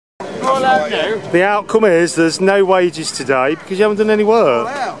The outcome is there's no wages today because you haven't done any work.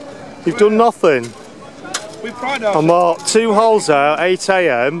 You've done nothing. I'm 2 holes out, 8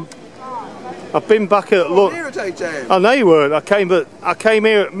 AM. I've been back at look. I know you weren't. I came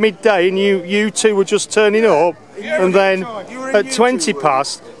here at midday, and you two were just turning up, and then at 20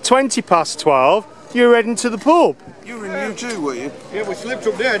 past 12, you were heading to the pub. You were in U2, were you? Yeah, we slipped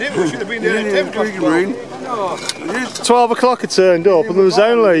up there, didn't we? We should have been there at 10 past 12 o'clock I turned up, and there was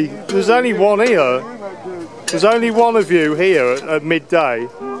only one here. There's only one of you here at midday.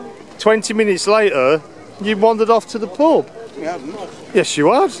 20 minutes later, you wandered off to the pub. We hadn't. Yes,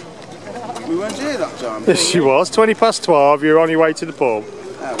 you had. We weren't here that time. Yes, you was. 20 past 12, you're on your way to the pub.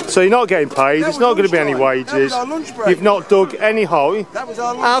 So you're not getting paid, there's not going to be any wages. You've not dug any hole.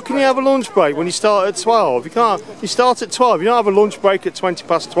 How can you have a lunch break when you start at 12? You can't. You start at 12, you don't have a lunch break at 20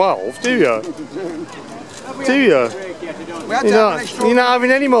 past 12, do you? Do you? You're not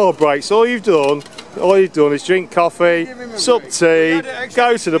having any more breaks. All you've done is drink coffee, sup tea,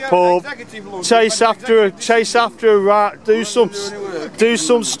 go to the pub, chase after a rat, do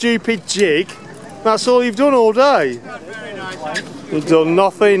some stupid jig. That's all you've done all day. You've done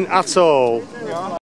nothing at all.